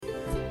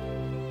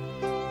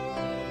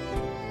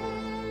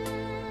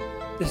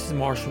This is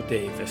Marshall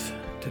Davis.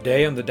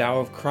 Today on the Tao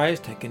of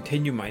Christ, I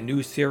continue my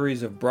new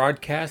series of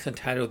broadcasts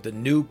entitled The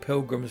New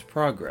Pilgrim's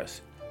Progress,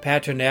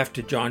 patterned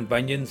after John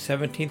Bunyan's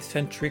 17th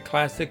century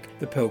classic,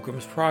 The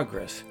Pilgrim's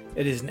Progress.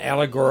 It is an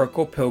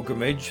allegorical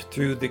pilgrimage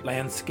through the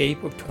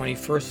landscape of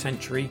 21st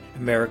century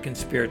American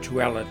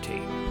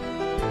spirituality.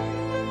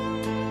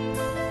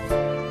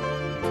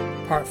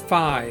 Part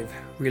 5,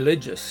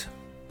 Religious.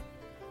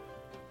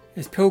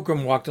 As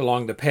Pilgrim walked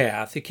along the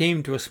path, he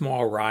came to a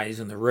small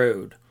rise in the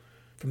road.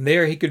 From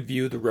there he could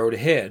view the road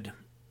ahead,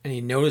 and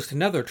he noticed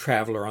another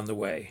traveler on the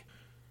way.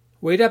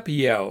 "Wait up,"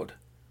 he yelled.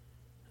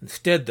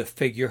 Instead, the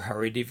figure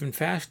hurried even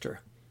faster.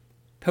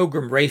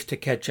 Pilgrim raced to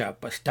catch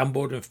up, but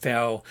stumbled and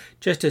fell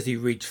just as he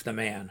reached the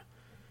man.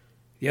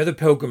 The other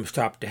pilgrim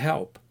stopped to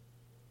help.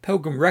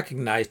 Pilgrim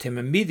recognized him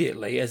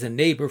immediately as a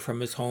neighbor from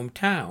his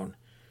hometown.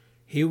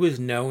 He was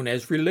known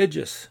as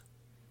Religious.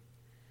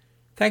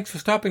 "Thanks for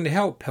stopping to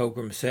help,"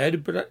 Pilgrim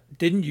said, "but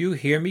didn't you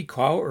hear me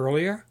call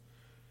earlier?"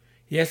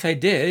 "Yes, I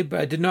did, but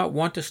I did not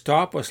want to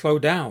stop or slow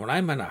down.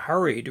 I'm in a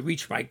hurry to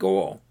reach my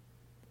goal."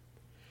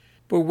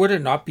 "But would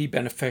it not be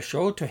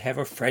beneficial to have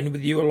a friend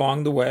with you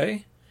along the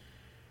way?"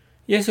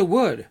 "Yes, it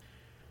would,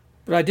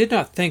 but I did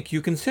not think you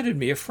considered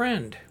me a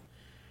friend."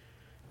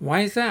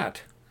 "Why is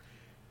that?"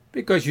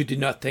 "Because you did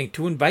not think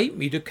to invite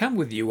me to come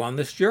with you on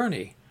this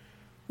journey.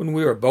 When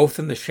we were both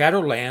in the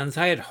Shadowlands,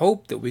 I had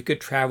hoped that we could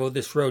travel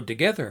this road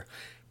together,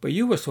 but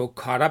you were so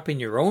caught up in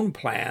your own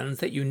plans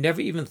that you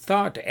never even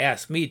thought to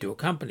ask me to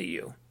accompany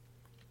you."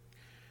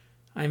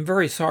 "I am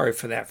very sorry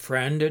for that,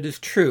 friend. It is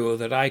true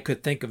that I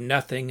could think of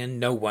nothing and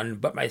no one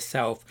but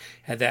myself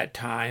at that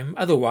time.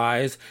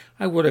 Otherwise,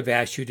 I would have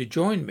asked you to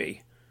join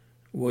me.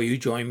 Will you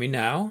join me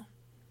now?"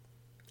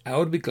 "I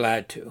would be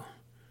glad to."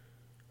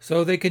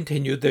 So they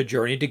continued their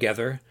journey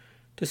together,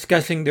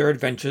 discussing their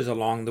adventures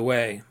along the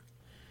way.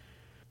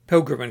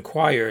 Pilgrim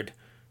inquired,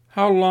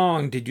 "How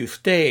long did you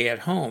stay at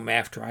home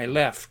after I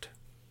left?"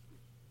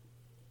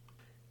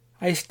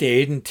 "I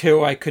stayed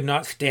until I could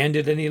not stand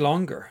it any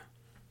longer."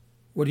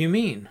 "What do you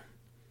mean?"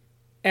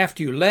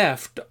 "After you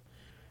left,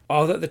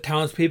 all that the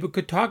townspeople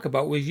could talk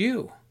about was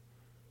you."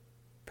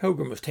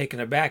 Pilgrim was taken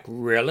aback.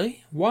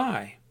 "Really?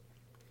 Why?"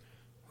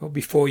 "Well,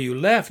 before you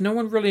left, no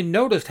one really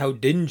noticed how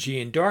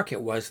dingy and dark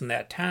it was in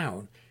that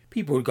town.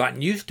 People had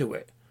gotten used to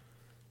it.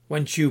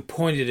 Once you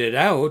pointed it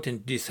out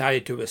and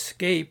decided to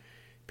escape,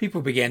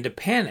 people began to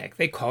panic.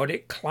 They called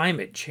it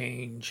climate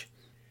change.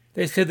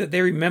 They said that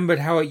they remembered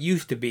how it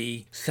used to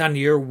be,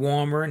 sunnier,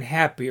 warmer, and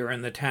happier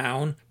in the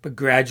town, but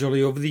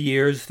gradually over the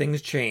years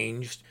things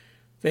changed.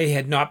 They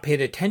had not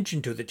paid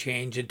attention to the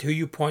change until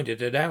you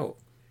pointed it out.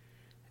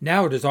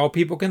 Now it is all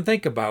people can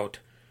think about.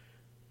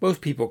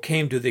 Most people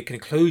came to the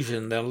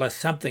conclusion that unless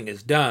something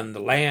is done, the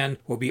land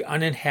will be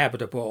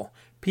uninhabitable.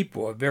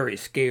 People are very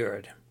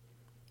scared."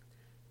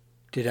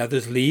 "Did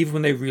others leave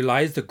when they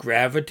realized the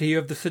gravity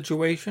of the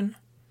situation?"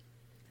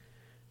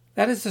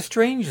 "That is the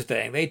strange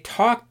thing. They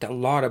talked a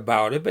lot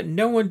about it, but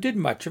no one did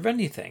much of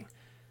anything.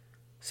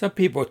 Some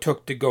people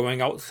took to going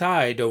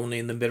outside only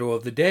in the middle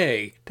of the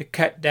day to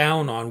cut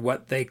down on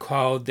what they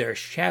called their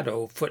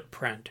shadow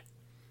footprint.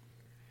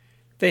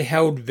 They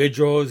held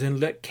vigils and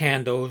lit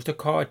candles to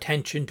call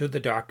attention to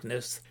the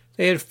darkness.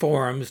 They had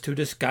forums to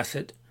discuss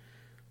it.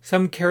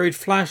 Some carried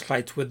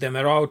flashlights with them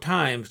at all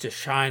times to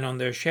shine on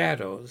their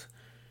shadows.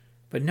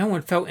 But no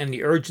one felt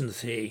any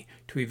urgency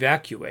to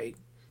evacuate.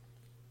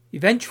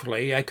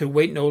 Eventually, I could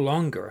wait no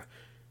longer,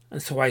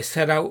 and so I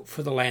set out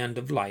for the land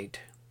of light."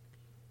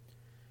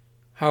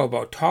 "How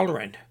about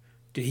Tolerant?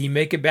 Did he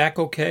make it back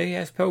okay?"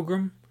 asked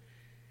Pilgrim.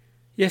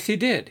 "Yes, he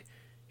did.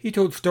 He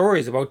told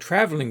stories about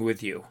traveling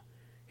with you.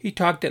 He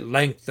talked at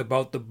length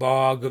about the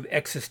bog of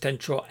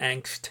existential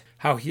angst,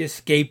 how he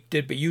escaped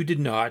it, but you did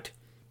not.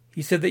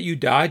 He said that you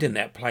died in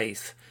that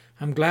place.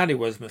 I'm glad he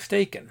was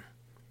mistaken."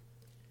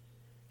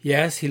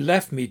 "Yes, he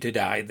left me to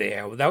die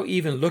there, without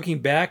even looking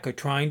back or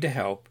trying to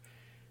help.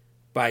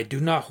 But I do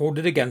not hold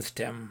it against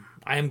him.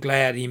 I am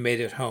glad he made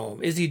it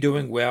home. Is he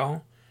doing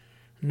well?"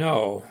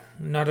 "No,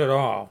 not at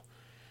all.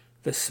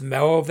 The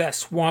smell of that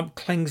swamp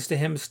clings to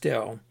him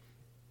still.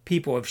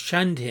 People have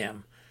shunned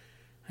him,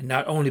 and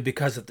not only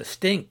because of the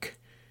stink.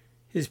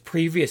 His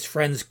previous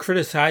friends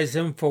criticize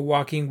him for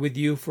walking with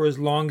you for as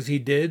long as he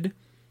did.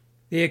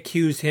 They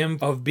accuse him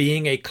of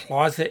being a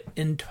closet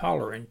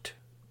intolerant.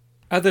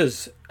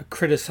 Others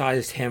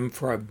criticized him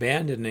for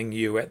abandoning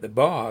you at the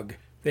bog.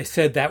 They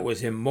said that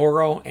was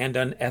immoral and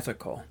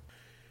unethical.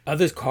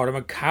 Others called him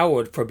a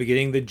coward for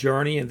beginning the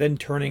journey and then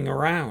turning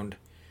around.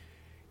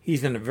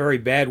 He's in a very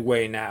bad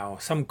way now.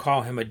 Some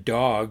call him a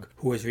dog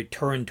who has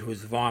returned to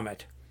his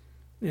vomit.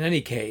 In any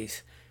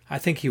case, I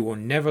think he will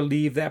never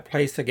leave that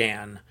place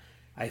again.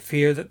 I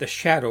fear that the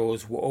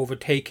shadows will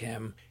overtake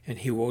him and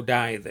he will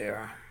die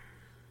there."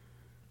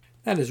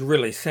 "That is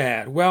really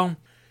sad. Well,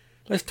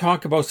 let's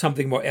talk about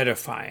something more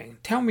edifying.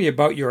 Tell me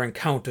about your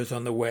encounters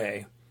on the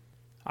way.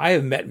 I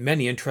have met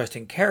many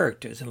interesting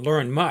characters and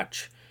learned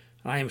much,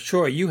 and I am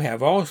sure you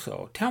have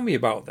also. Tell me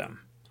about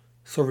them."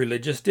 So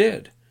Religious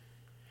did.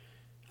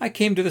 "I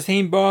came to the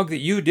same bog that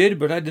you did,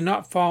 but I did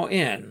not fall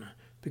in.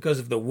 because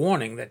of the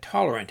warning that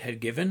Tolerant had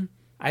given.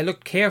 I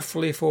looked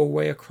carefully for a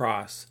way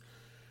across.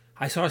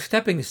 I saw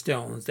stepping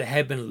stones that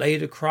had been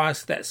laid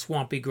across that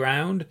swampy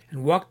ground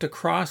and walked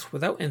across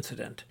without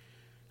incident.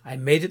 I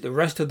made it the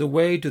rest of the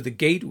way to the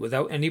gate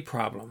without any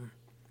problem.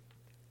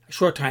 A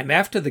short time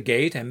after the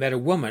gate, I met a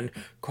woman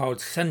called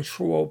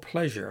Sensual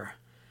Pleasure.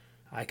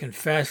 I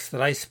confess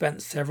that I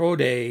spent several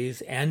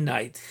days and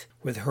nights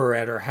with her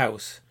at her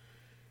house.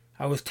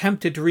 I was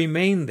tempted to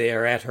remain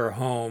there at her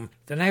home.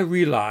 Then I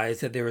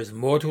realized that there is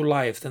more to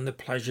life than the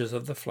pleasures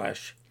of the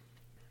flesh.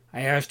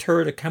 I asked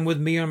her to come with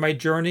me on my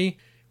journey,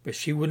 but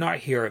she would not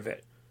hear of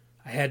it.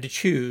 I had to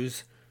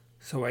choose,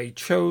 so I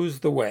chose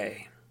the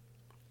way.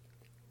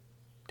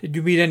 Did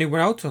you meet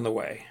anyone else on the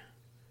way?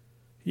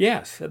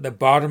 Yes, at the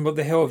bottom of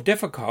the hill of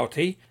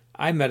difficulty,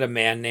 I met a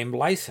man named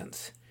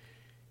License.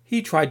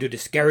 He tried to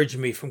discourage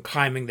me from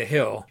climbing the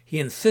hill. He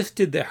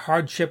insisted that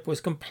hardship was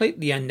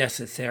completely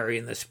unnecessary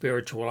in the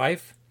spiritual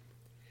life.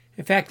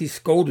 In fact, he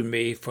scolded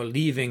me for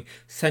leaving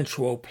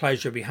sensual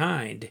pleasure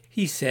behind.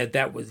 He said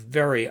that was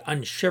very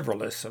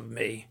unchivalrous of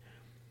me.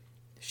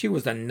 She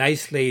was a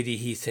nice lady,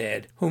 he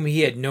said, whom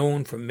he had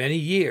known for many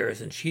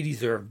years, and she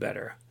deserved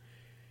better.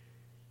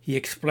 He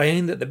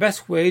explained that the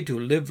best way to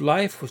live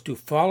life was to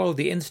follow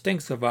the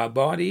instincts of our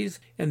bodies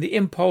and the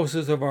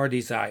impulses of our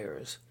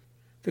desires.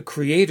 The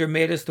Creator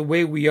made us the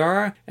way we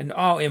are, and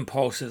all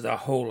impulses are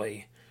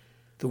holy.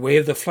 The way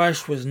of the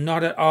flesh was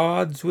not at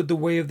odds with the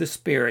way of the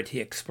Spirit, he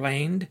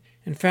explained.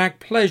 In fact,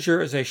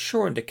 pleasure is a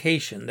sure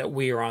indication that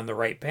we are on the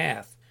right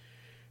path.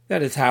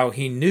 That is how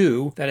he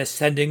knew that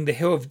ascending the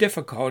hill of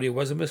difficulty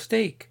was a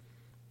mistake.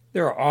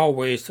 There are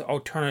always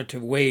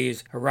alternative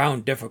ways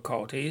around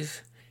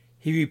difficulties.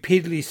 He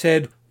repeatedly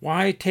said,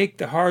 "Why take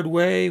the hard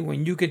way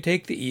when you can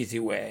take the easy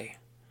way?"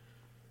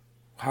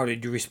 How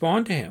did you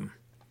respond to him?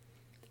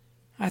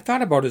 I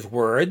thought about his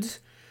words.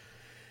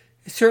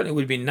 It certainly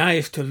would be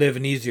nice to live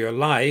an easier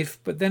life,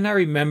 but then I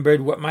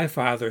remembered what my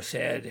father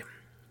said.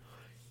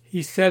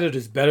 He said it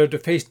is better to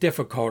face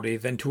difficulty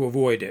than to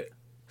avoid it.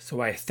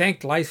 So I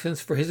thanked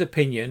License for his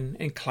opinion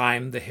and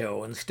climbed the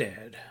hill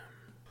instead.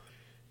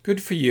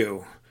 Good for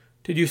you.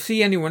 Did you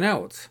see anyone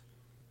else?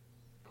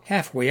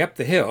 Halfway up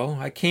the hill,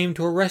 I came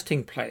to a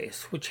resting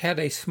place, which had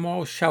a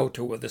small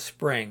shelter with a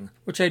spring,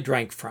 which I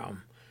drank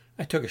from.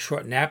 I took a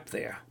short nap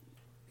there.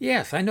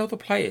 Yes, I know the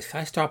place.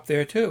 I stopped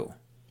there too.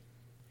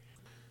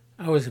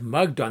 I was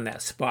mugged on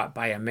that spot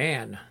by a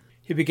man.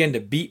 He began to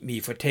beat me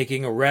for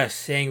taking a rest,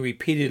 saying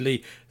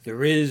repeatedly,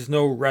 "There is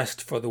no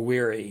rest for the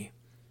weary."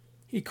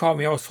 He called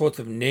me all sorts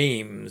of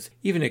names,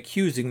 even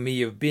accusing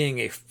me of being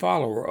a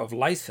follower of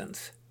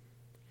License.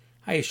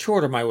 I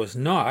assured him I was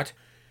not,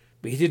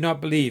 but he did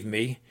not believe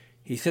me.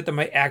 He said that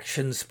my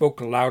actions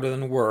spoke louder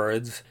than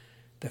words.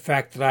 The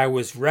fact that I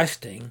was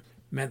resting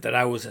meant that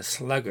I was a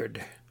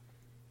sluggard.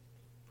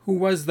 Who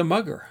was the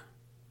mugger?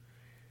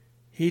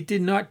 He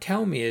did not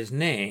tell me his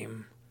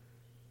name,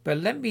 but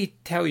let me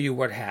tell you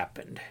what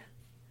happened.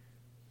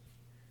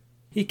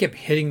 He kept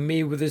hitting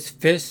me with his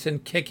fists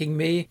and kicking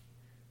me.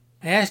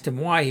 I asked him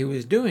why he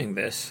was doing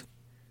this.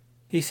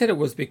 He said it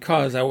was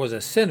because I was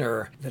a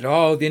sinner, that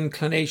all the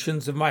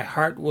inclinations of my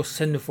heart were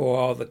sinful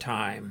all the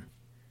time.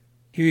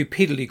 He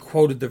repeatedly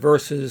quoted the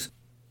verses,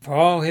 "For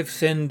all have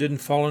sinned and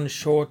fallen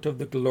short of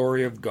the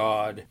glory of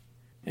God,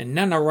 and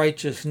none are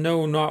righteous,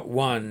 no, not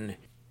one."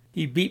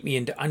 He beat me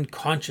into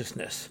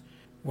unconsciousness.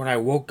 When I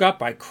woke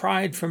up, I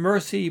cried for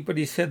mercy, but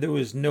he said there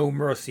was no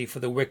mercy for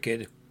the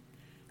wicked.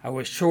 I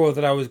was sure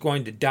that I was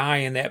going to die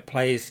in that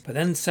place, but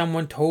then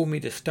someone told me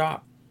to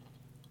stop.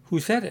 Who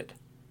said it?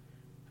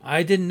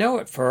 I didn't know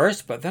at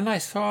first, but then I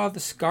saw the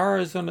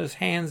scars on his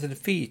hands and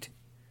feet,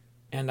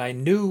 and I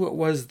knew it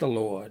was the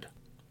Lord.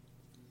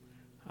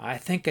 I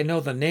think I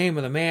know the name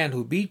of the man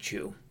who beat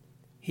you.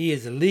 He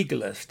is a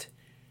legalist.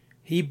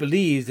 He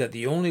believes that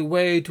the only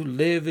way to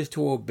live is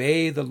to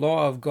obey the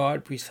law of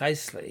God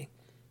precisely.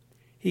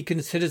 He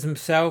considers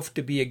himself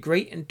to be a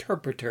great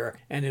interpreter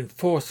and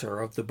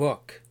enforcer of the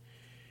book.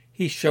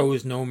 He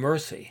shows no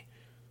mercy.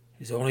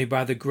 It is only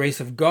by the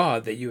grace of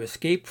God that you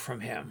escape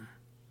from him.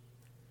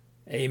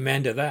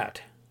 Amen to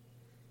that.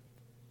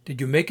 Did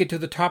you make it to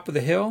the top of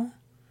the hill?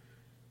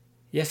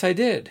 Yes, I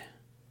did.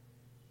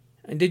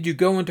 And did you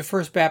go into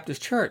First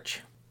Baptist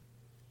Church?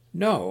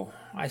 No,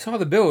 I saw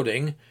the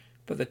building,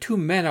 but the two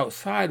men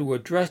outside were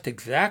dressed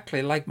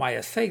exactly like my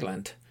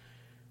assailant.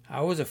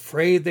 I was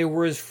afraid they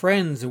were his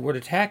friends and would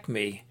attack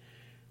me.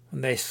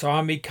 When they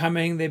saw me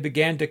coming, they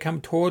began to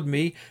come toward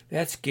me.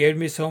 That scared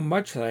me so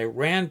much that I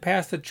ran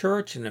past the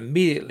church and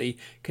immediately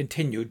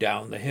continued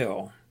down the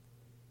hill.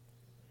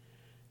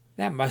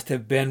 That must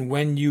have been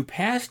when you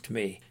passed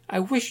me. I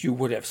wish you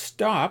would have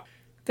stopped.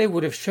 They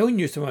would have shown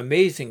you some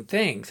amazing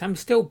things. I'm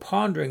still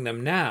pondering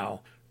them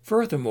now.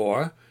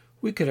 Furthermore,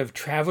 we could have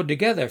traveled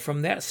together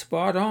from that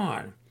spot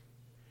on.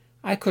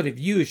 I could have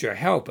used your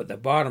help at the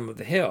bottom of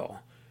the hill.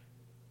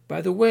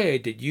 By the way,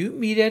 did you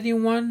meet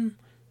anyone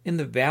in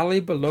the valley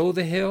below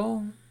the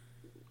hill?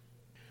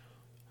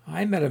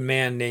 I met a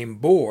man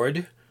named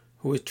Board,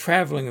 who was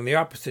traveling in the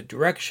opposite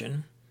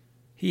direction.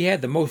 He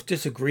had the most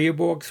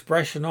disagreeable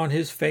expression on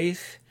his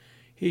face.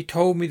 He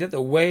told me that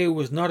the way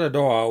was not at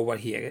all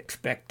what he had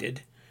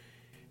expected.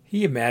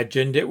 He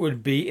imagined it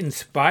would be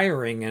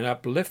inspiring and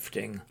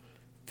uplifting,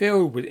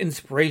 filled with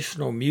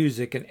inspirational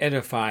music and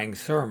edifying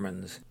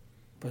sermons.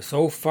 But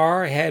so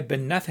far it had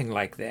been nothing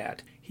like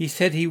that. He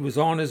said he was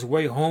on his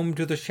way home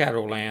to the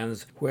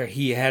Shadowlands, where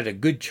he had a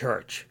good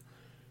church.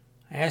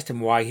 I asked him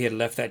why he had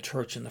left that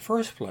church in the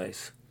first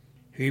place.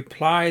 He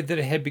replied that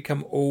it had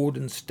become old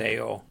and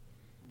stale.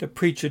 The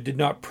preacher did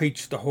not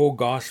preach the whole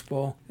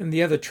gospel, and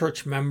the other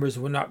church members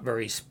were not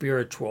very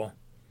spiritual.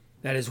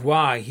 That is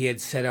why he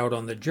had set out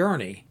on the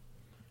journey.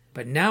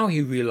 But now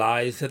he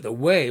realized that the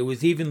way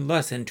was even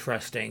less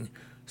interesting,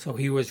 so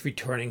he was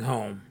returning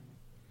home.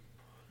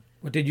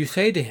 What did you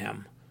say to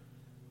him?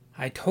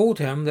 I told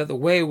him that the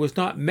way was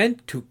not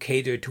meant to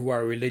cater to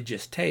our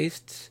religious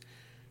tastes.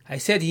 I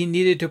said he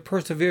needed to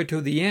persevere to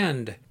the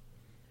end,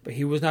 but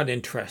he was not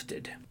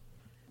interested.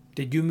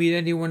 Did you meet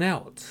anyone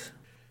else?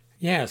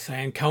 Yes, I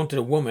encountered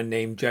a woman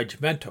named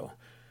Judgmental.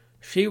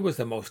 She was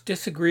the most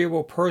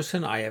disagreeable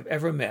person I have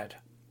ever met.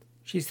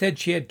 She said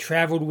she had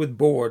traveled with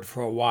Board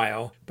for a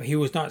while, but he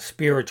was not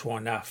spiritual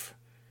enough.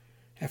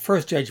 At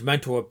first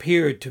Judgmental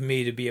appeared to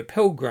me to be a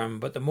pilgrim,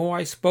 but the more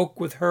I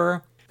spoke with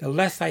her, the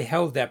less I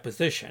held that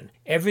position.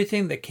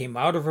 Everything that came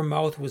out of her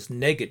mouth was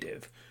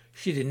negative.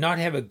 She did not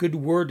have a good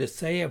word to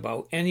say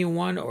about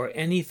anyone or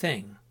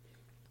anything.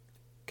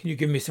 Can you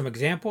give me some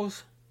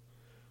examples?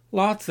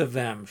 Lots of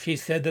them. She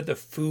said that the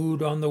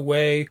food on the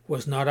way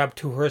was not up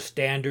to her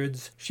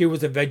standards. She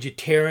was a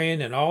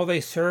vegetarian, and all they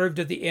served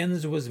at the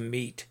inns was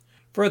meat.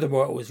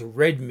 Furthermore, it was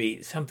red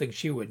meat, something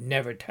she would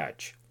never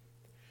touch.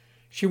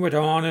 She went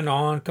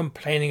on,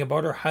 complaining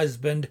about her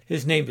husband.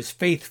 His name is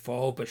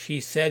Faithful, but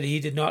she said he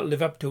did not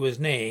live up to his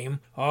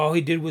name. All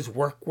he did was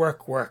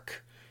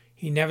work.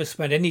 He never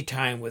spent any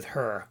time with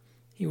her.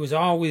 He was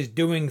always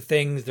doing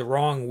things the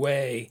wrong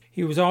way.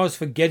 He was always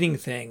forgetting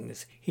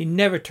things. He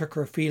never took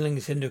her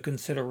feelings into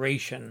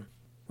consideration.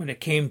 When it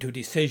came to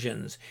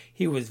decisions,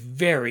 he was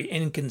very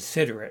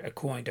inconsiderate,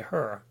 according to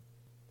her.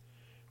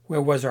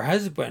 Where was her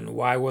husband?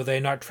 Why were they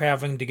not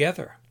traveling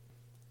together?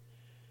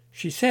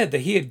 She said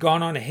that he had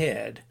gone on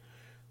ahead.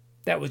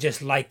 That was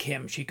just like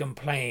him, she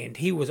complained.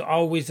 He was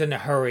always in a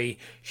hurry.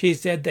 She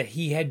said that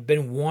he had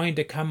been wanting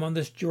to come on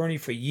this journey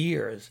for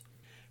years,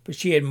 but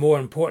she had more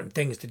important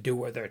things to do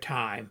with her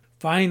time.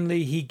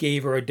 Finally, he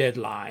gave her a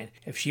deadline.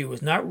 If she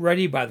was not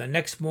ready by the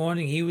next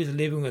morning, he was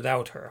leaving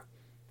without her.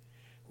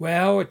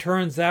 Well, it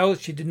turns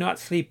out she did not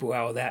sleep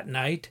well that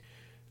night.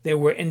 There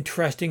were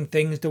interesting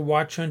things to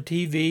watch on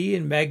TV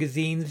and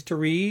magazines to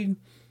read.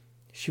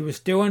 She was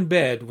still in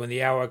bed when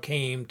the hour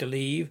came to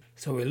leave,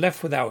 so he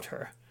left without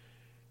her.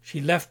 She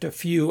left a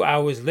few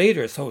hours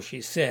later, so she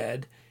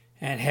said,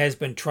 and has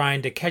been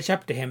trying to catch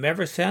up to him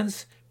ever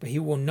since, but he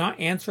will not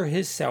answer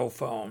his cell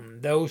phone,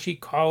 though she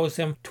calls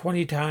him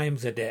 20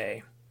 times a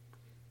day.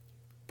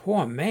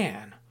 Poor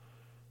man.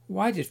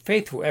 Why did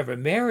Faithful ever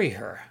marry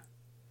her?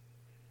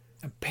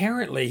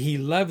 Apparently he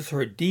loves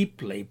her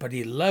deeply, but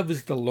he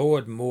loves the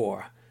Lord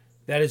more.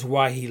 That is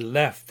why he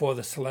left for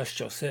the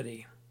Celestial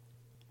City.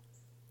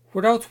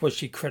 What else was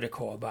she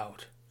critical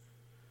about?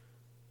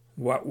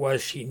 What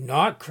was she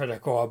not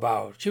critical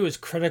about? She was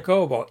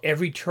critical about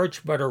every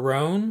church but her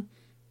own,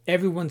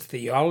 everyone's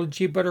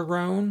theology but her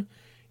own,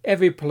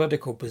 every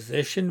political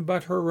position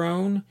but her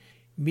own.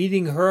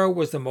 Meeting her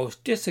was the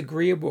most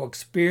disagreeable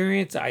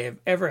experience I have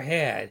ever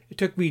had. It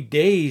took me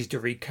days to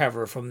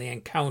recover from the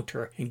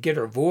encounter and get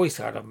her voice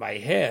out of my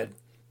head.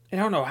 I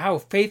don't know how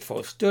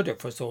Faithful stood it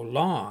for so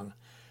long.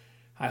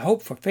 I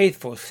hope for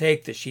Faithful's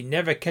sake that she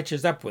never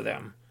catches up with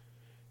him.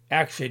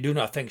 Actually, I do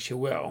not think she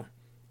will.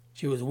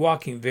 She was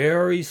walking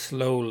very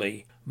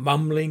slowly,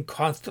 mumbling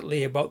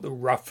constantly about the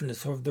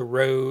roughness of the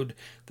road,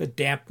 the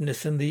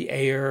dampness in the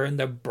air, and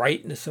the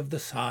brightness of the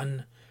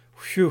sun.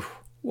 Whew,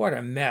 what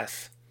a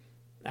mess.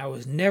 I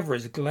was never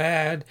as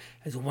glad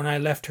as when I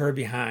left her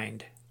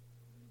behind.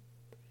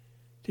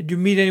 Did you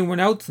meet anyone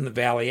else in the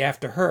valley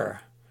after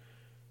her?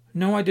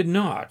 No, I did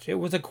not. It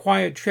was a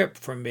quiet trip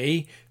for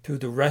me through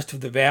the rest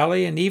of the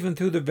valley and even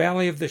through the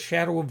valley of the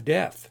shadow of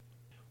death.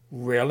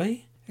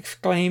 Really?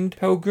 Exclaimed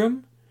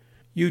Pilgrim.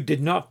 You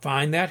did not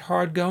find that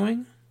hard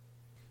going?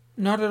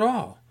 Not at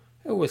all.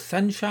 It was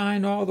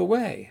sunshine all the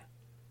way.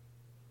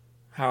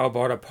 How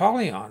about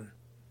Apollyon?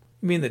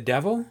 You mean the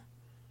devil?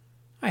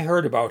 I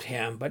heard about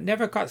him, but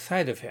never caught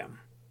sight of him.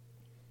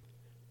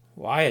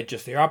 Well, I had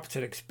just the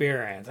opposite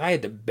experience. I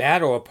had to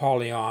battle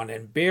Apollyon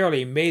and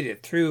barely made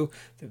it through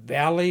the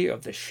valley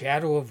of the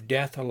shadow of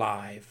death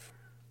alive.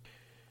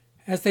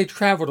 As they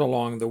traveled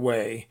along the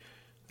way,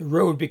 the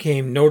road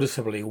became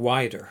noticeably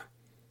wider.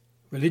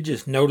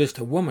 Religious noticed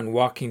a woman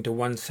walking to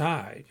one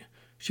side.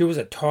 She was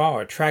a tall,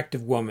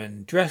 attractive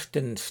woman, dressed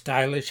in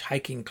stylish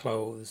hiking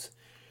clothes.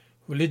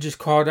 Religious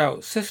called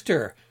out,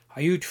 "Sister,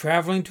 are you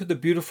traveling to the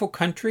beautiful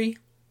country?"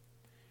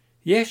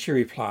 "Yes," she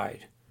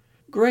replied.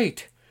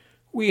 "Great.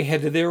 We are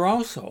headed there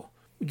also.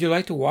 Would you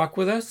like to walk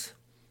with us?"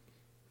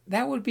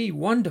 "That would be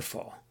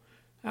wonderful.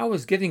 I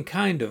was getting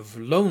kind of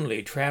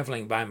lonely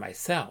traveling by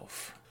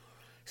myself.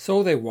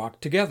 So they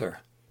walked together.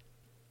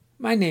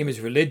 My name is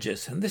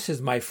Religious, and this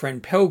is my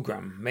friend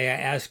Pilgrim. May I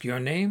ask your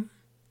name?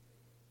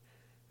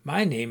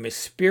 My name is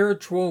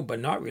Spiritual, but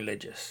not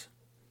Religious.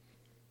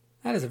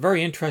 That is a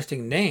very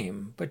interesting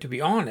name, but to be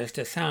honest,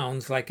 it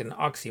sounds like an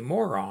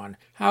oxymoron.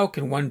 How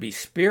can one be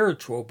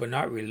spiritual but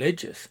not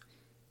religious?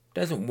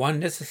 Doesn't one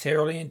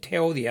necessarily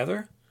entail the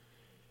other?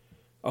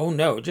 Oh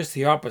no, just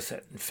the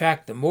opposite. In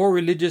fact, the more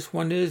religious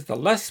one is, the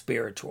less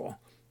spiritual,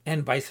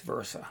 and vice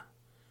versa.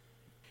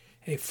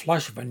 A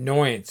flush of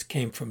annoyance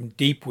came from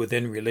deep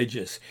within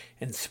Religious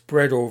and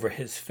spread over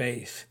his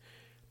face,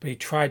 but he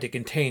tried to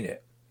contain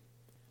it.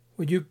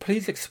 "Would you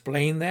please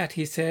explain that?"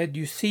 he said.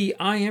 "You see,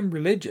 I am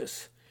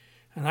religious,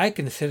 and I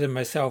consider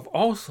myself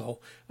also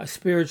a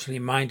spiritually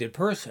minded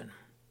person."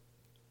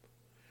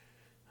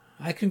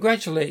 "I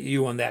congratulate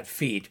you on that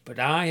feat, but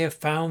I have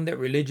found that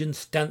religion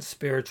stunts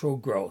spiritual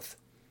growth.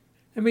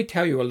 Let me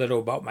tell you a little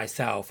about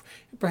myself,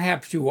 and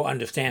perhaps you will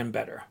understand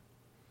better."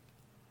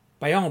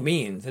 "By all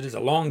means, it is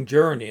a long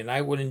journey, and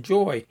I would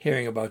enjoy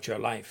hearing about your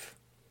life."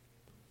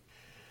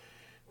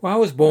 "Well, I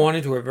was born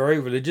into a very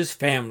religious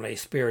family,"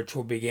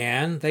 Spiritual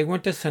began. "They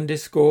went to Sunday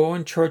school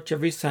and church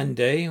every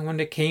Sunday. When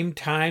it came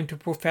time to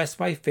profess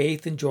my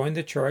faith and join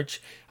the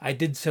church, I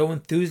did so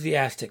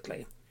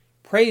enthusiastically."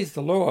 "Praise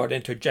the Lord,"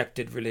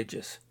 interjected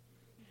Religious.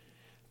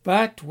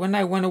 "But when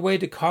I went away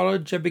to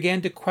college, I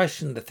began to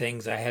question the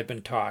things I had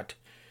been taught.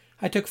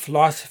 I took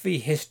philosophy,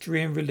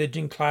 history, and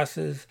religion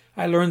classes.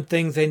 I learned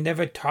things they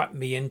never taught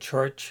me in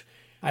church.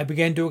 I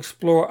began to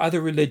explore other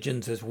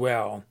religions as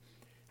well.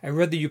 I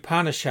read the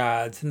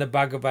Upanishads and the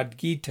Bhagavad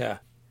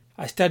Gita.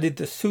 I studied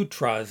the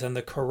Sutras and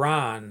the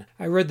Quran.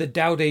 I read the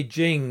Tao Te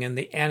Ching and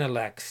the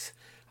Analects.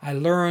 I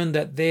learned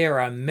that there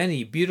are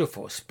many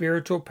beautiful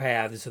spiritual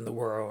paths in the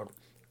world.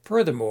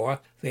 Furthermore,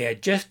 they are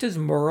just as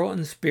moral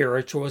and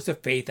spiritual as the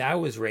faith I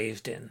was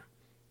raised in.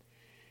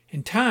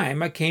 In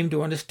time, I came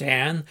to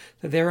understand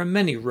that there are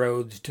many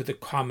roads to the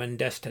common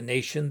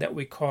destination that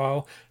we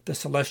call the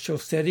Celestial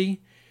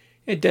City.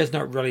 It does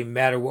not really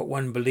matter what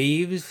one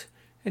believes.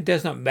 It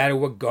does not matter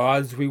what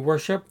gods we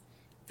worship.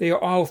 They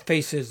are all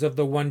faces of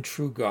the one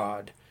true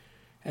God.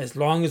 As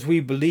long as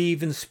we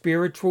believe in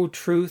spiritual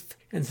truth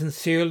and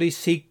sincerely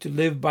seek to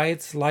live by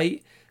its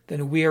light,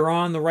 then we are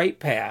on the right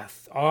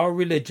path. All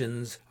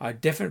religions are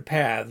different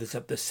paths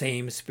up the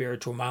same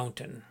spiritual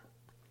mountain."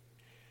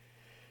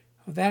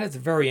 "Well, that is a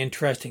very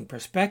interesting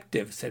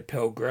perspective," said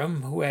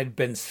Pilgrim, who had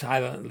been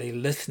silently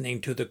listening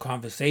to the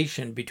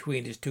conversation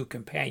between his two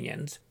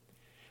companions.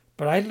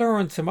 "But I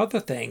learned some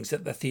other things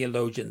at the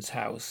theologian's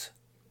house.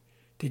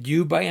 Did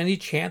you by any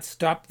chance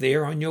stop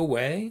there on your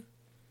way?"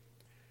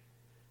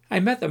 "I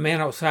met the man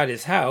outside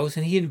his house,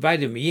 and he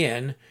invited me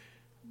in,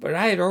 but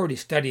I had already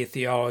studied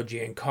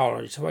theology in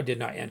college, so I did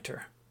not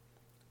enter."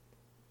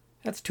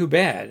 "That's too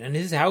bad. In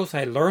his house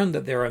I learned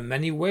that there are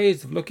many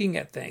ways of looking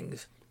at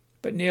things,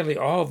 but nearly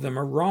all of them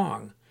are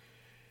wrong.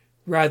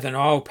 Rather than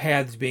all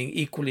paths being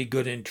equally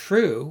good and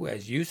true,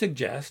 as you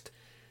suggest,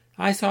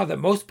 I saw that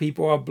most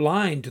people are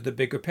blind to the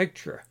bigger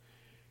picture.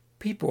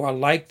 People are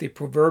like the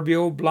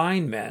proverbial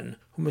blind men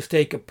who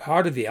mistake a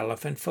part of the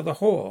elephant for the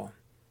whole."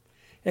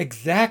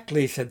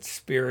 "Exactly," said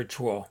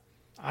Spiritual.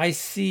 "I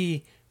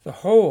see the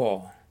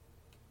whole."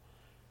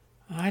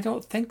 "I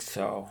don't think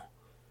so.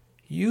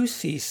 You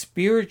see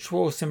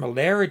spiritual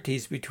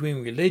similarities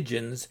between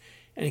religions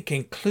and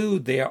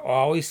conclude they are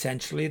all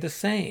essentially the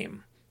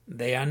same.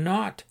 They are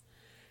not.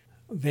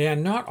 They are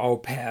not all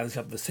paths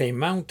up the same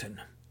mountain."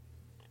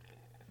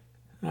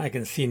 "I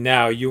can see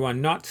now you are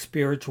not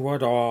spiritual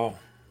at all,"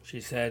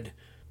 she said.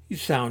 "You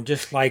sound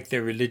just like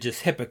the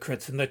religious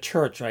hypocrites in the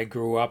church I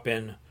grew up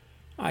in.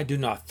 I do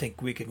not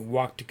think we can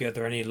walk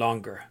together any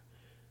longer."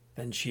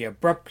 Then she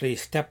abruptly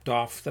stepped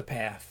off the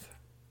path.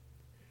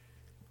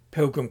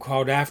 Pilgrim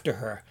called after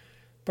her,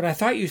 "But I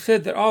thought you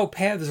said that all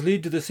paths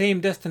lead to the same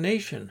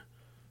destination.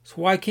 So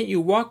why can't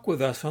you walk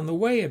with us on the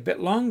way a bit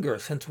longer,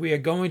 since we are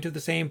going to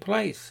the same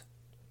place?"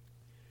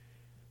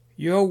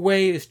 "Your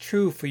way is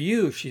true for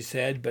you," she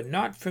said, "but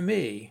not for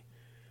me.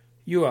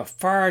 You are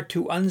far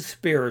too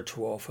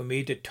unspiritual for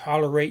me to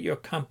tolerate your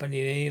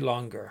company any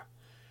longer.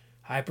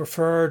 I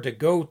prefer to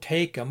go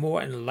take a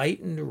more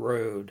enlightened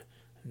road.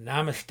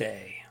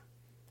 Namaste."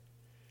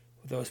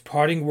 With those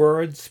parting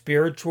words,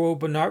 Spiritual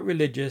but not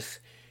Religious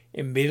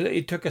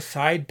immediately took a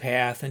side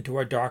path into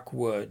a dark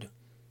wood.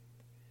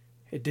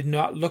 It did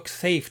not look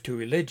safe to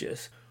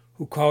Religious,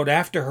 who called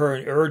after her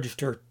and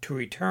urged her to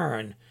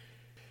return,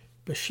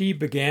 but she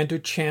began to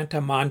chant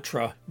a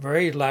mantra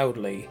very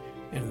loudly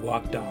and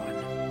walked on.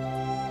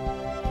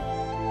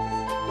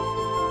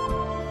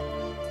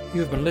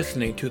 You have been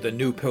listening to The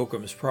New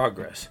Pilgrim's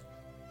Progress.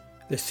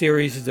 The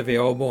series is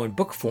available in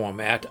book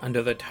format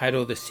under the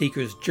title The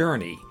Seeker's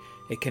Journey,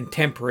 a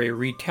contemporary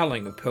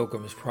retelling of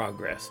Pilgrim's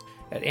Progress,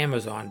 at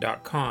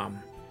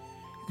Amazon.com.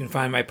 You can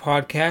find my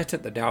podcast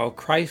at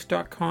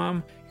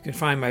thedowofchrist.com. You can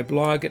find my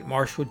blog at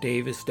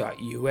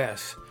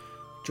marshalldavis.us.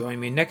 Join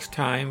me next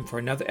time for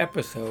another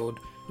episode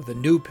with a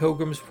new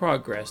Pilgrim's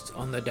Progress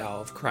on the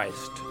Tao of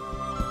Christ.